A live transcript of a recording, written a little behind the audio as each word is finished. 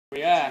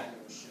Yeah.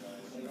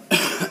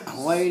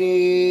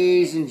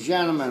 Ladies and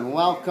gentlemen,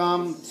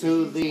 welcome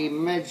to the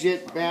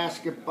midget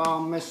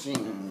basketball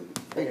missing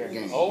big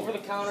game. Over the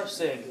counter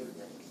sig.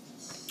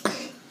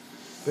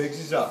 Figs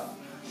is up.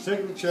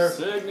 Signature.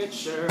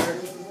 Signature.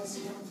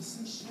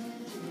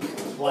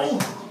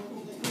 White.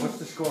 What's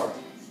the score?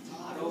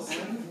 Auto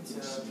M to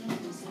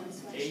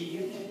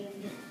AU.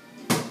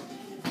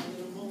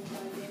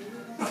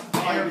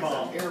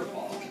 Airball.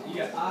 Airball. You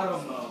got auto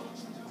mode.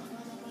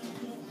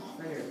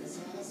 Right here.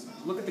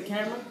 Look at the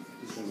camera.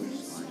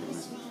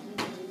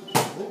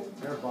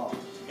 Airball.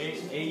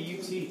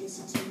 AUT.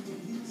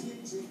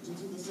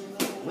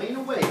 Lean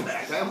away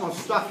back. I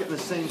almost stuck it in the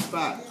same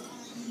spot.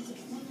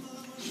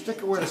 Stick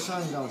it where the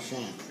sun don't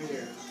shine. Right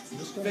here.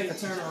 Just go Fake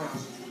turn around.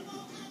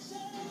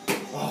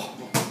 Oh.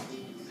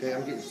 Okay,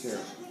 I'm getting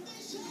serious.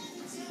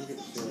 I'm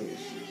getting serious.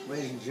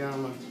 Ladies and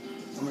gentlemen,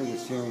 I'm going to get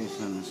serious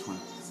on this one.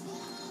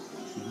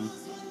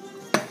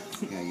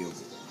 Yeah, you.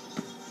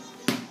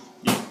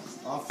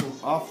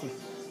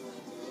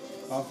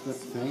 Off the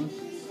thing.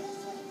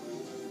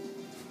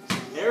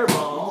 Airball.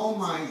 Oh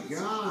my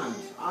God.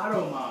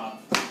 Auto mob.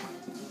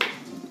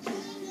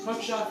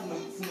 Hook shot from the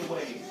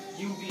wave.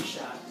 UV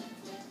shot.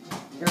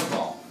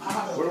 Airball.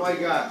 Auto. What do I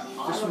got?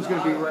 This one's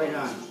going to be right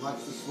on.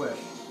 Watch the switch.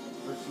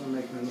 First one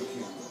make me look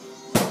here.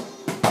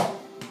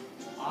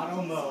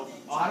 Auto mode.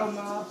 Auto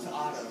mob to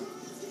auto.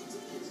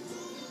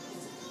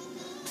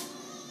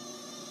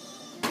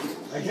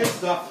 I hit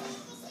stuff.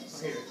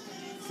 Here.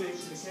 Fake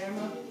to the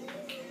camera.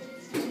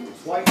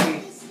 It's whitey.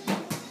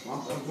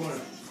 I'm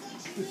doing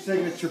the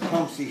signature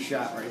pumpsy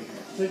shot right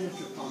here.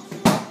 Signature pumpsy.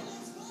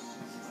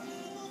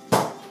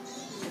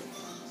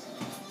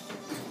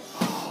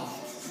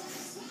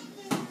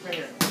 Right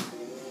here.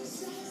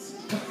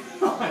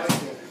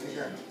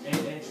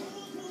 Hey.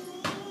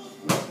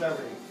 Missed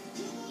everything.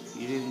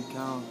 You didn't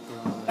count the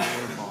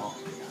airball.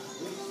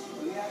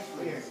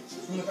 Right here.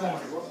 From the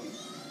corner.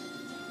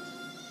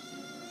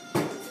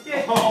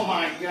 Oh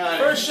my God.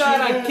 First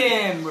shot on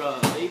camera.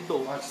 They go.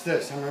 Watch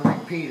this. I'm going to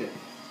repeat it.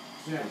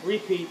 Yeah.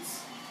 Repeats.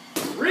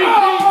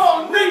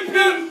 Oh,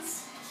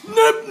 repeats!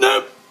 Nip,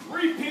 nip!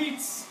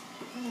 Repeats.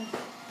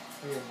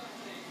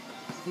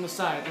 From the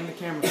side, in the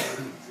camera.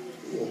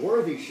 Ooh, a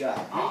worthy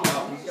shot.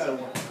 Oh, he's got to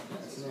work.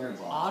 That's an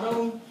airball.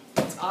 Auto.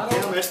 It's auto.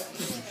 Damn it.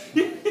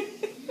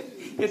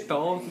 Hit the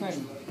whole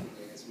thing.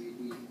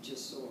 We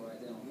just saw right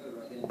there on her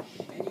right there.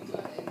 And you've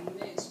got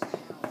immense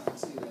power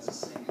too as a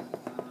singer.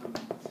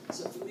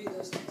 So for me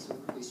those things are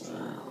really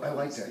strong. I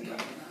like that. I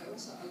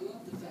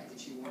love the fact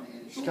that you want to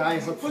edit. Sky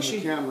hook from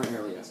the camera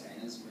area.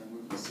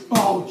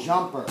 Oh, Oh,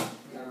 jumper.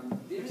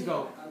 Let's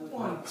go.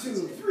 1,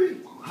 2, 3.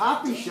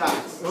 Hoppy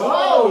shots.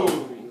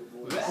 Oh!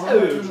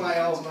 My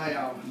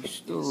You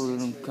still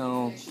didn't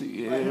count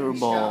the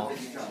airball.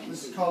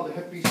 This is called the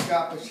hippie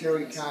Scottish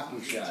Harry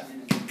Cocky shot.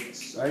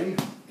 Ready?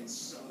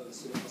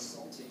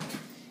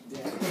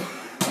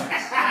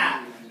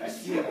 That's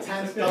the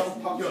 10th double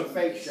pump a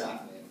fake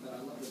shot.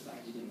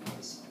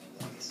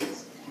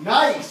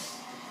 Nice!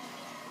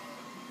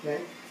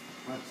 Okay,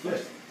 what's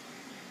this?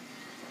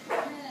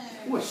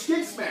 Ooh, a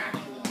skid smack.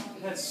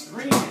 It had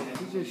screen in it.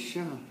 He just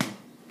shot.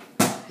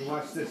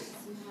 Watch this.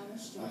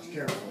 Watch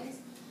carefully.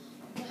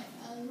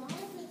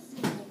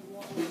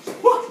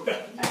 What the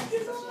heck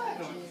is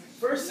that?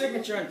 First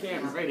signature on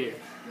camera, right here.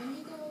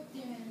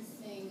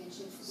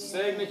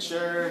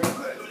 Signature.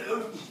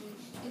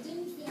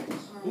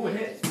 Ooh, it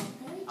hit.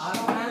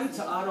 Auto M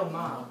to auto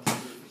mob.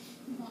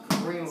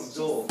 Green with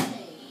gold.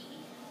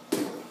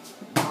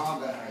 Oh,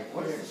 that high.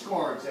 What is the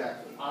score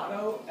exactly?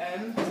 Auto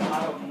M to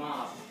auto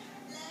mob.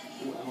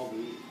 Ooh, MLB.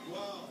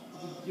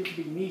 You could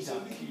be knee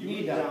down.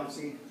 Knee Down, down.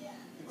 see?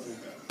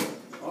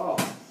 Oh.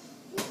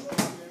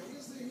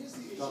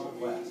 Double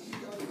blast.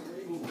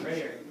 Ooh, right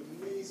here.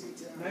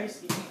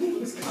 Nice.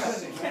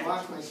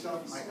 Watch my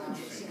stuff, my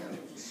arms.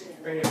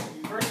 Right here.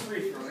 First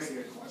free throw, right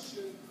here.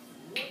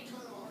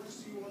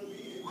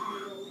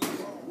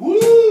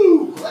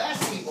 Woo!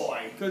 Classy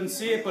boy. Couldn't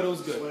see it, but it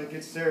was good. When it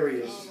gets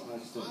serious,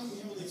 watch this.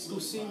 It's too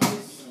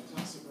serious.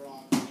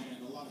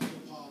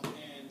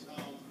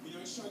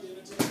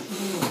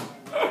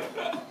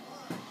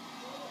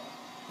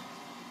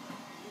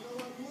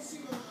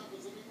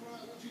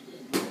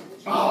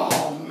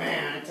 Oh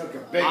man, I took a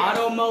big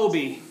Auto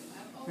Moby.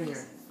 Right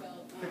here.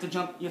 You have to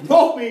jump. You have to,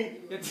 Moby.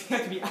 you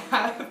have to be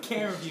out of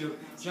camera view.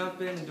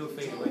 Jump in and do a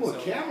fadeaway. Ooh, a So.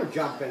 camera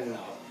jump in and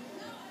out.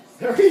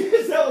 There he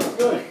is. That was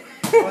good.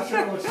 Watch what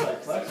it looks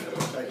like. Watch what it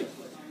looks like.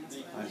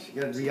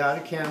 You gotta be out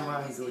of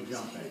camera and go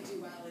jump in.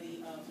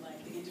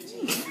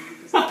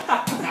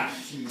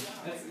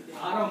 That's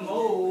auto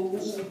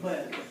mode.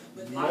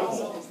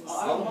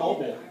 Auto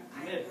mobile.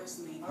 Mid.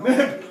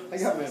 Mid. I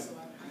got mid.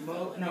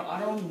 No,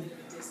 auto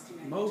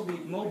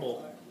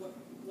mobile.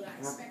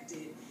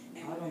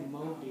 Auto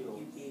mobile.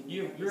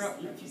 You're up.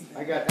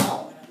 I got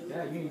out.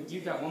 Yeah,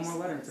 you got one more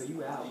letter until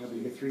you out. You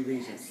get 3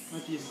 reasons.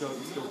 Let's just go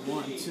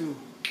 1, 2.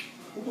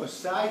 Ooh, a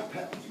side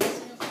pet.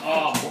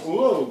 Oh,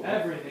 Ooh.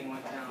 everything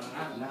went down.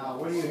 Now,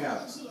 what do you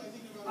have?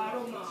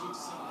 Auto mob.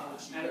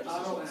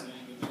 Auto M.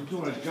 I'm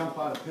doing a jump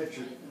out of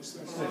picture. It's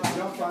a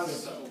jump out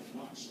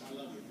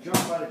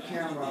of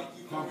camera,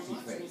 Pumpsy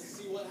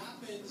face.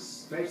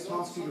 Face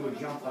Pumpsy to a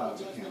jump out of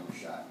the camera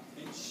shot.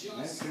 And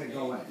it's gonna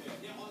go in.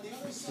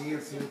 See your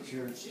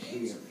future, be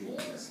your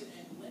future.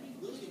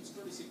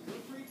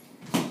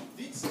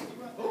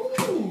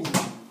 Ooh!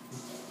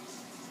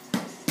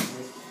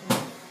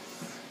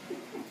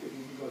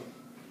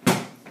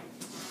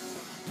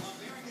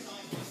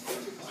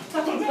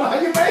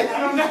 You made it? I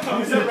don't know.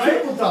 Is that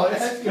right?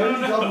 That's good.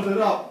 You doubled it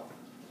up.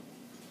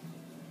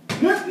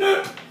 Nip,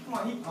 nip. Come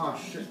on, you Oh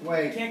shit!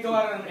 Wait. can't go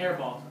out on an air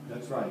ball.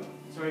 That's right.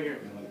 It's right here.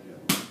 I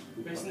like that.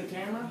 Facing the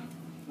camera.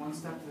 One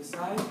step to the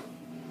side.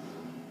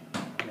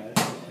 Yeah,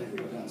 that's a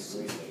great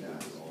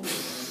shot.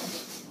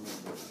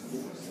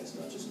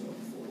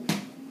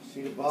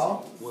 See the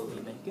ball? Will he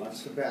make it?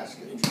 Watch the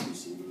basket.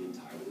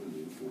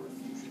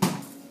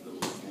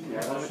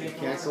 Yeah, you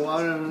can't go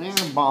out on an air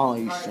ball,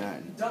 he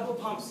said. Double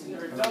pumps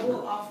or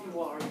double off the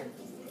wall right here.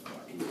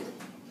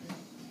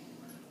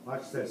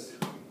 Watch this.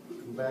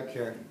 Come back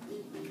here.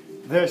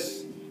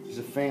 This is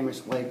a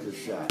famous Lakers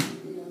shot.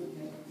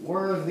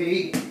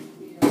 Worthy. Did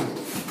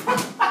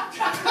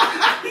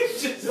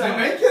I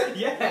make it?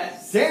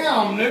 Yes.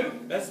 Damn, nigga.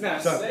 That's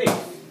not So- safe.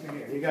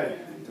 You got it.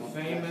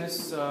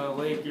 Famous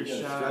Lakers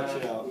You gotta shot.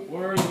 stretch it out.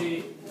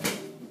 Worthy.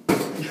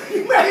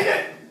 You made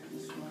it!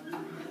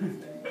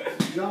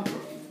 Jumper.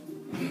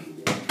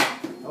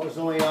 I was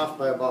only off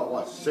by about,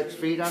 what, 6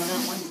 feet on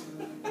that one?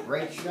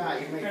 Great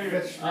shot. You made Here,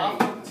 fifth straight.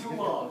 off 2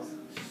 balls.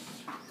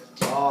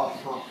 Oh,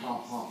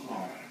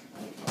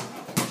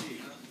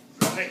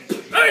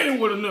 Hey,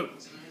 what a nook.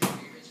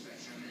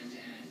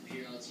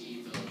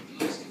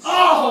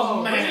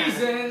 Oh,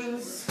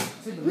 reasons.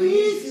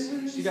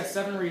 Reasons. You got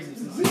 7 reasons.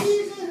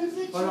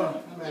 Hold on.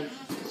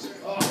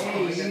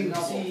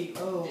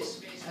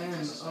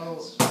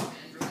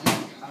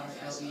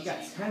 A-U-T-O-M-O-R-L-E. You got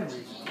 10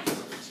 reasons.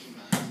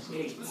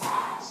 8.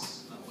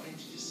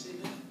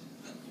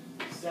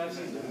 7.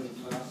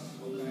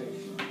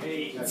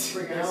 8. That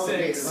freaking 6.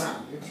 elevator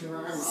arm. Get your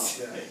arm out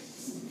there.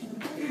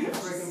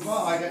 Freaking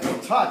ball. I got no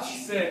touch.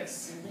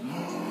 6.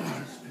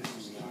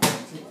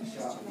 Take the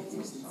shot.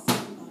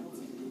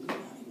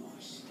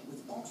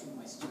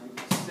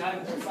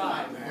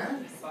 5,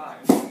 man.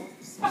 5.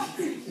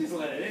 Just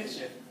let it in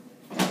shit.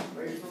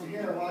 Right from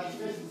here. Watch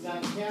this. It's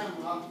on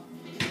camera.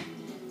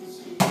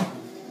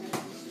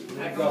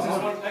 That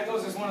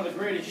goes as one of the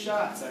greatest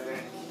shots, I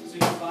think. So you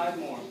got 5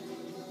 more.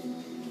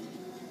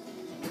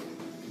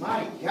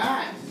 My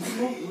God.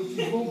 Would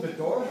you move the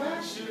door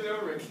back? Shoot it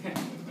over again.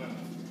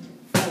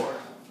 4.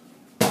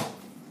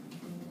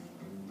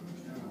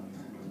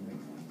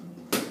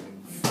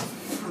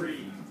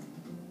 3.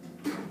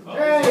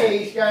 Oh, Hey,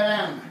 he's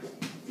got him.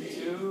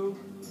 2.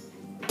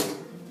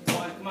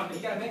 1. Come on, you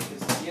gotta make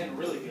this at the end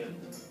really good.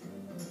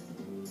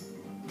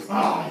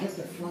 Ah, I hit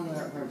the front of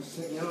that rim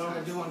 6 You know what I'm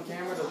gonna do on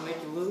camera to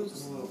make you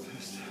lose? I'm a little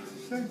pissed.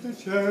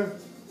 Signature.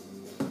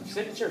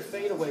 Signature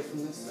fade away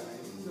from this side.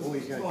 Oh,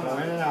 he's going to come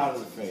in and out of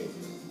the fade.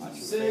 Watch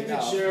him fade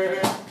out.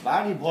 Signature.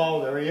 Body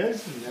blow. There he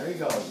is. And there he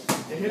goes.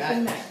 It hit the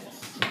net.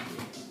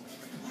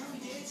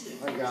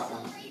 I got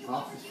one.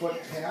 Off his foot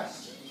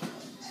pass.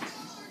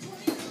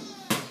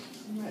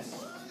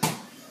 Miss.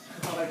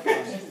 I like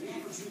that.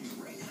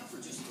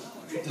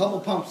 Double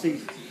pump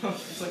seat.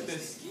 Just like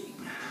this. Here.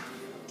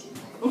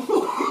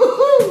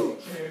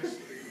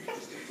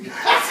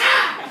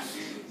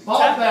 Ball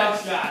Tap back.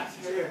 that shot.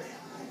 Here.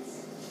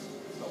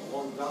 So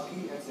one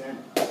ducky. That's in.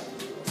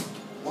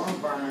 One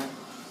burner.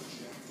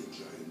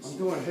 I'm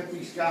doing a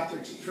hippie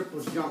scopic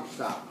triple jump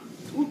stop.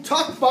 Ooh,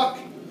 tuck buck.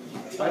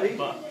 Ready?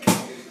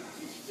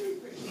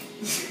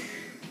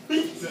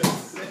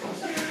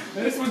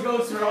 This one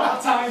goes for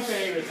all-time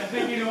favorites. I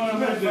think you know what I'm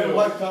gonna do.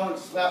 What don't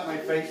slap my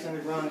face in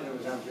the ground and it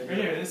was empty. Right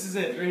here. This is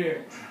it. Right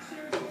here.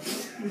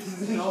 This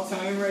is an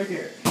all-time right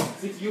here.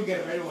 See if you'll get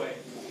it right away.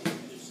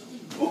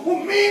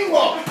 Oh, mean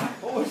look!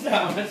 What was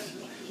that? That's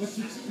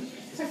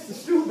the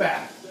stew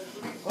back.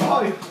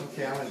 Oh,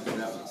 okay, I'm gonna do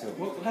that one too.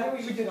 Well, how do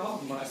we did all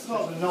of them last It's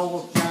called the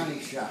Noble County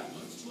shot.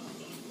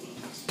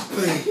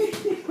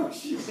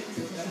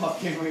 Oh,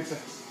 can't wait to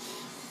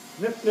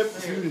nip, nip.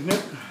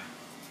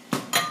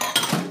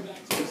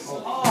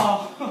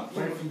 Oh!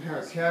 Right from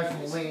here,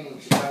 casual leaning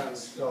shot on the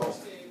stove.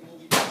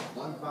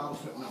 One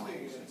bounce with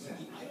noise. That's it.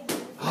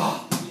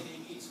 Oh.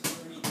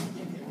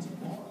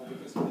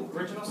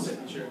 Original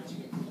signature.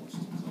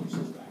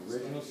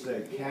 Original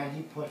sig. Can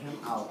he put him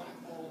out?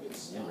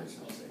 The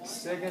original sig.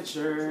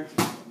 Signature.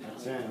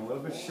 That's in. A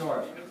little bit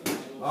short.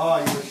 Oh,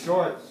 you were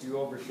short. So you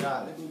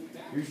overshot it.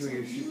 Usually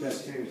you shoot that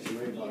signature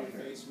right about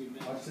here.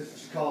 Watch this.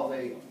 It's called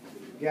a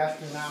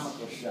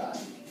gastronomical shot.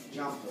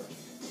 Jumper.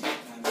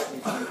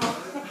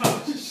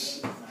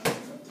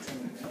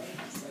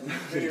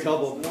 It's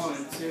double. 1,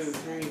 2,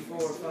 3,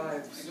 4,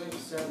 5, 6,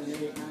 7,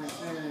 8, 9,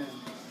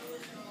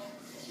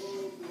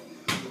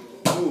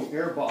 10. Ooh,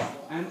 air ball.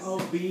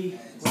 M-O-B.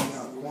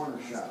 Corner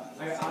shot.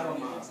 I got auto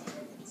mob.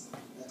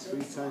 3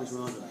 times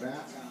around the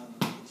bat.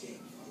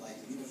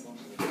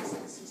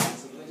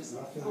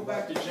 Go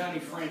back to Johnny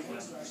Franklin.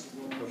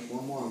 Push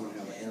one more, I'm gonna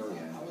have an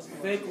area.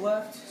 Fake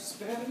left,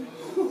 spin.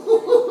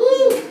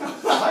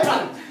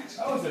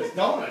 That was a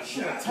donut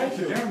shot.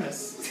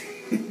 Hypodermis.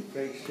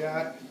 Fake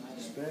shot,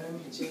 spin.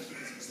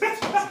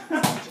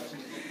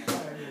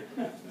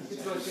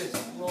 It's like this.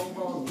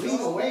 Roll. Lean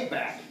away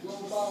back.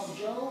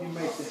 You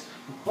make this.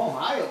 Oh,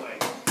 high away.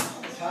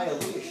 It's high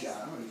away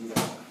shot. I'm gonna do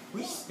that.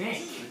 We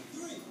stink.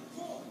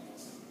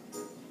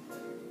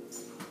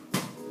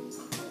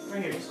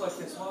 Right here, just like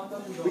this. Walk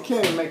up and go. We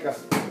can't even make a.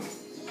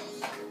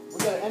 We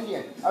got an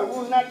Indian. I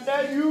will not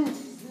tell you.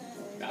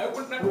 I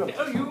would not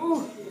tell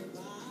you.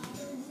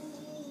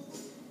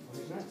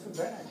 He's not so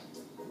bad.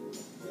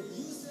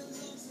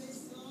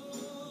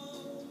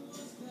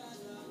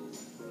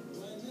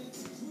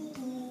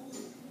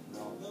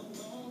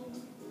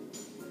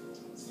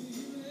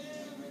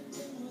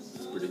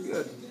 It's pretty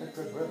good. That's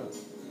good rhythm.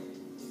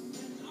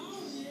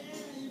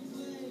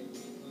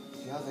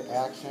 See how the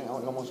accent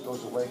almost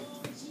goes away?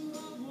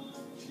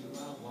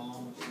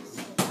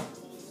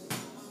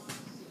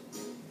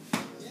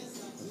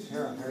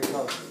 Here he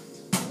goes.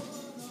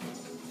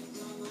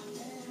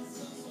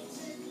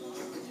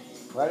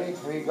 Ready?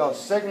 Here you go.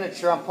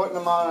 Signature. I'm putting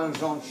him on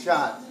his own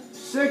shot.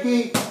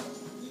 Siggy.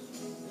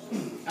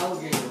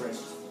 Alligator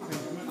race. I'm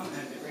gonna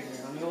end it right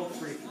here on the old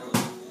free throw.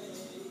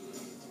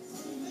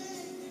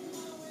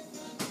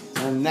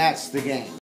 And that's the game.